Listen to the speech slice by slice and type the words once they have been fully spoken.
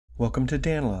Welcome to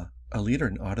Danlaw, a leader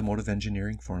in automotive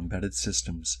engineering for embedded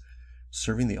systems,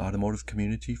 serving the automotive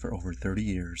community for over 30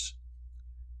 years.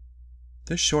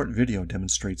 This short video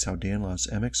demonstrates how Danlaw's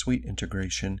MxSuite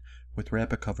integration with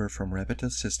Rapicover from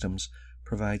Rapita Systems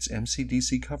provides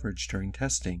MC/DC coverage during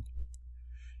testing.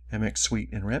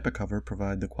 MxSuite and Rapicover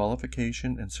provide the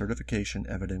qualification and certification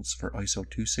evidence for ISO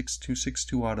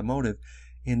 26262 automotive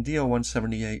and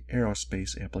DO-178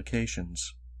 aerospace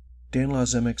applications.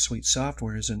 Danlaw's MxSuite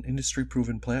software is an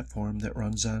industry-proven platform that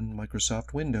runs on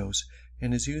Microsoft Windows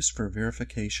and is used for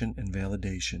verification and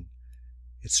validation.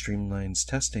 It streamlines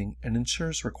testing and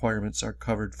ensures requirements are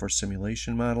covered for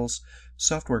simulation models,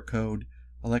 software code,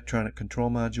 electronic control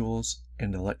modules,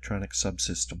 and electronic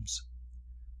subsystems.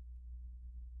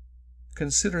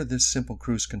 Consider this simple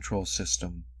cruise control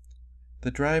system.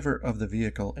 The driver of the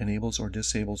vehicle enables or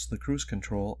disables the cruise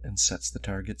control and sets the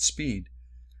target speed.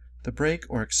 The brake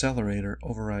or accelerator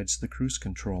overrides the cruise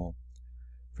control.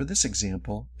 For this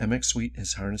example, MxSuite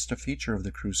has harnessed a feature of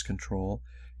the cruise control,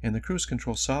 and the cruise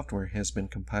control software has been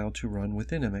compiled to run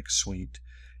within MxSuite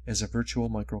as a virtual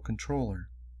microcontroller.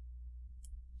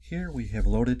 Here we have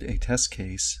loaded a test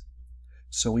case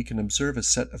so we can observe a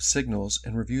set of signals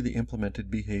and review the implemented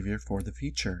behavior for the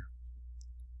feature.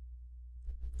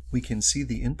 We can see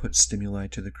the input stimuli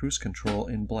to the cruise control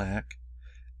in black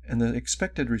and the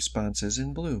expected responses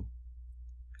in blue.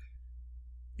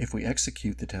 If we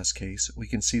execute the test case, we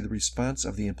can see the response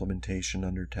of the implementation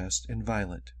under test in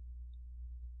violet.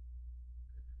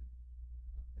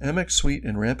 MxSuite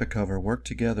and Rapicover work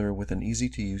together with an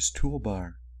easy-to-use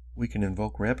toolbar. We can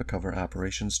invoke Rapicover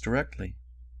operations directly.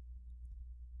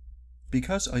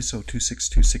 Because ISO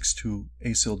 26262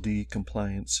 ASIL-D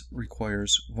compliance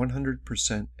requires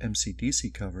 100%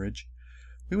 MC/DC coverage,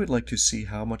 we would like to see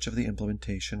how much of the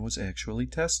implementation was actually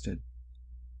tested.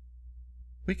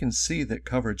 We can see that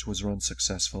coverage was run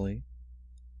successfully,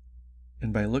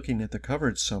 and by looking at the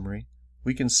coverage summary,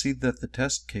 we can see that the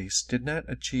test case did not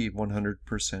achieve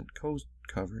 100% code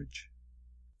coverage.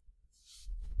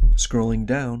 Scrolling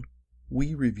down,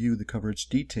 we review the coverage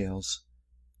details.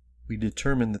 We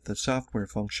determine that the software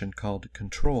function called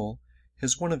control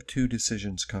has one of two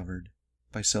decisions covered.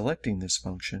 By selecting this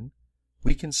function,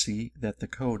 we can see that the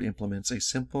code implements a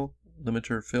simple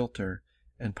limiter filter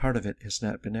and part of it has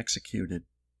not been executed.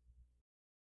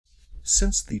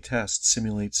 Since the test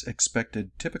simulates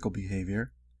expected typical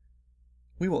behavior,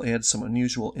 we will add some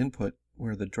unusual input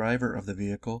where the driver of the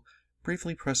vehicle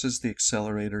briefly presses the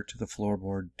accelerator to the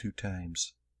floorboard 2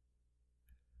 times.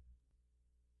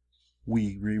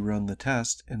 We rerun the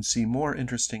test and see more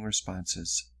interesting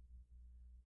responses.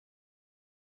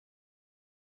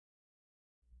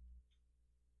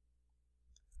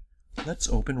 Let's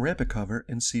open Rapicover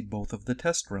and see both of the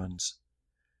test runs.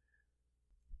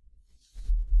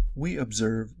 We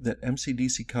observe that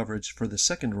MC/DC coverage for the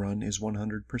second run is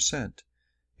 100%,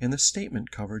 and the statement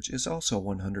coverage is also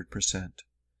 100%.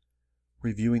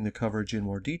 Reviewing the coverage in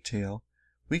more detail,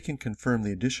 we can confirm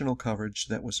the additional coverage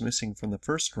that was missing from the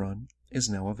first run is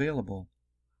now available.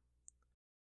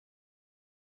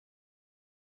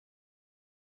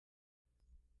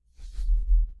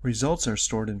 Results are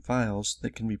stored in files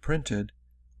that can be printed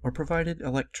or provided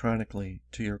electronically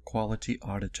to your quality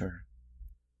auditor.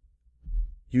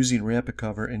 Using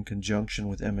Rapicover in conjunction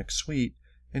with MxSuite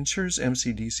ensures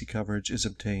MC/DC coverage is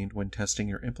obtained when testing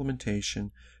your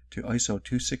implementation to ISO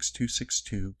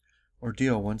 26262 or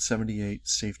DO-178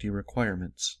 safety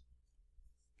requirements.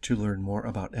 To learn more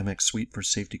about MxSuite for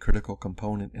safety-critical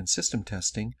component and system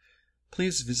testing,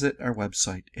 please visit our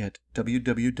website at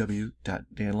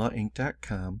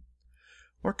www.danlawinc.com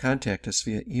or contact us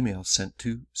via email sent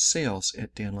to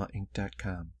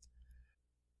sales@danlawinc.com.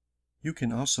 You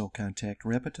can also contact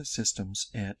Rapita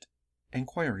Systems at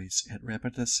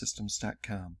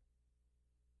enquiries@rapitasystems.com.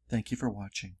 Thank you for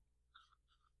watching.